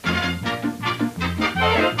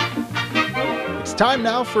time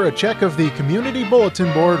now for a check of the Community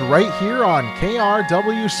Bulletin Board right here on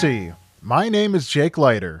KRWC. My name is Jake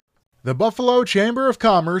Leiter. The Buffalo Chamber of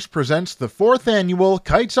Commerce presents the 4th annual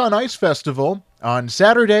Kites on Ice Festival on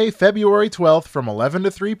Saturday, February 12th from 11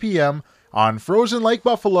 to 3 p.m. on Frozen Lake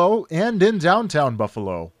Buffalo and in downtown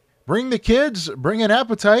Buffalo. Bring the kids, bring an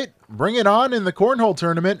appetite, bring it on in the cornhole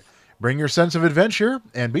tournament, bring your sense of adventure,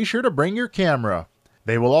 and be sure to bring your camera.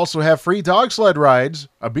 They will also have free dog sled rides,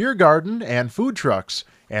 a beer garden, and food trucks,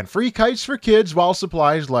 and free kites for kids while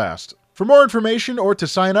supplies last. For more information or to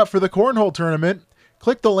sign up for the cornhole tournament,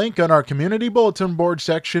 click the link on our Community Bulletin Board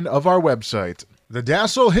section of our website. The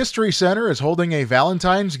Dassel History Center is holding a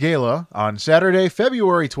Valentine's Gala on Saturday,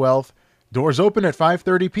 February 12th. Doors open at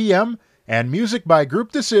 5:30 p.m., and music by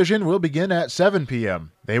group decision will begin at 7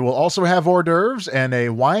 p.m. They will also have hors d'oeuvres and a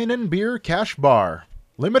wine and beer cash bar.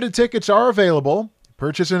 Limited tickets are available.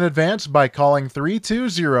 Purchase in advance by calling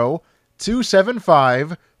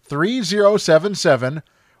 320-275-3077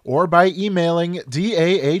 or by emailing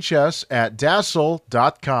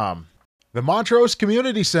dahs@dassel.com. The Montrose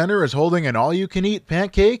Community Center is holding an all-you-can-eat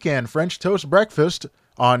pancake and French toast breakfast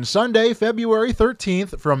on Sunday, February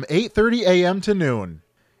 13th from 8:30 a.m. to noon.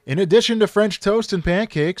 In addition to French toast and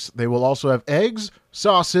pancakes, they will also have eggs,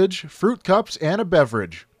 sausage, fruit cups, and a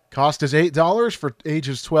beverage. Cost is $8 for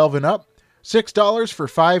ages 12 and up, $6 for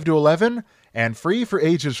 5 to 11, and free for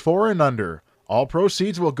ages 4 and under. All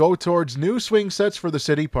proceeds will go towards new swing sets for the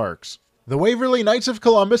city parks. The Waverly Knights of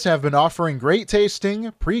Columbus have been offering great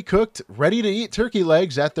tasting, pre-cooked, ready-to-eat turkey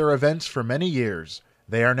legs at their events for many years.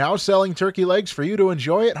 They are now selling turkey legs for you to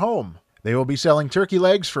enjoy at home. They will be selling turkey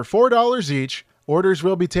legs for $4 each. Orders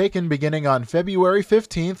will be taken beginning on February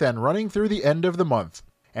 15th and running through the end of the month.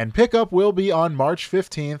 And pickup will be on March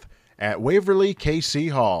 15th at Waverly KC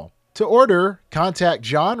Hall. To order, contact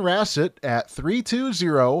John Rassett at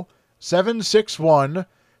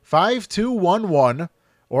 320-761-5211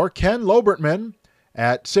 or Ken Lobertman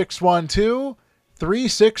at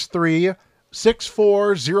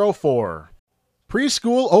 612-363-6404.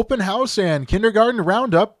 Preschool open house and kindergarten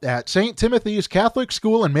roundup at St. Timothy's Catholic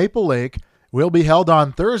School in Maple Lake will be held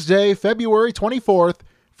on Thursday, February 24th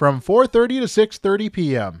from 4:30 to 6:30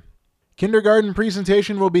 p.m. Kindergarten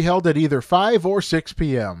presentation will be held at either 5 or 6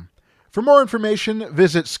 p.m. For more information,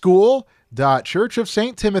 visit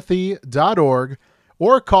school.churchofsttimothy.org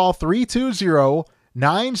or call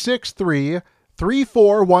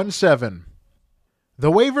 320-963-3417.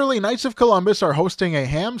 The Waverly Knights of Columbus are hosting a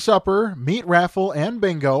ham supper, meat raffle, and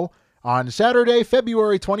bingo on Saturday,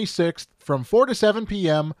 February 26th from 4 to 7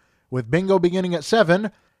 p.m., with bingo beginning at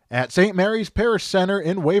 7 at St. Mary's Parish Center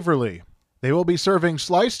in Waverly. They will be serving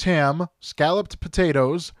sliced ham, scalloped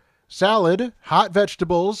potatoes, salad, hot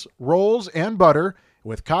vegetables, rolls, and butter,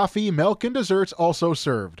 with coffee, milk, and desserts also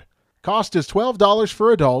served. Cost is $12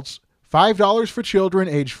 for adults, $5 for children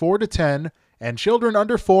age 4 to 10, and children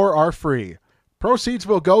under 4 are free. Proceeds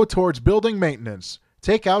will go towards building maintenance.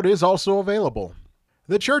 Takeout is also available.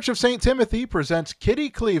 The Church of St. Timothy presents Kitty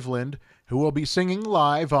Cleveland, who will be singing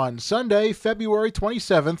live on Sunday, February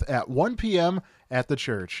 27th at 1 p.m. at the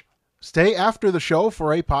church. Stay after the show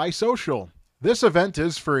for a pie social. This event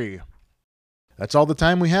is free. That's all the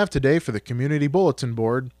time we have today for the Community Bulletin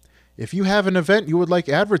Board. If you have an event you would like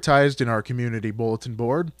advertised in our Community Bulletin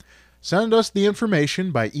Board, send us the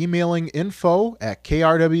information by emailing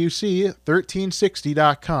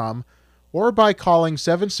info@krwc1360.com or by calling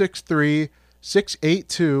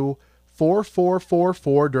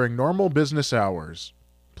 763-682-4444 during normal business hours.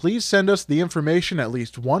 Please send us the information at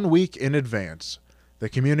least 1 week in advance. The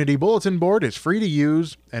Community Bulletin Board is free to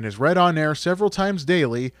use and is read on air several times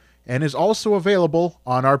daily and is also available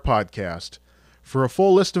on our podcast. For a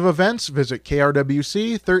full list of events, visit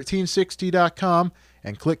krwc1360.com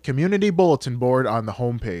and click Community Bulletin Board on the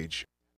homepage.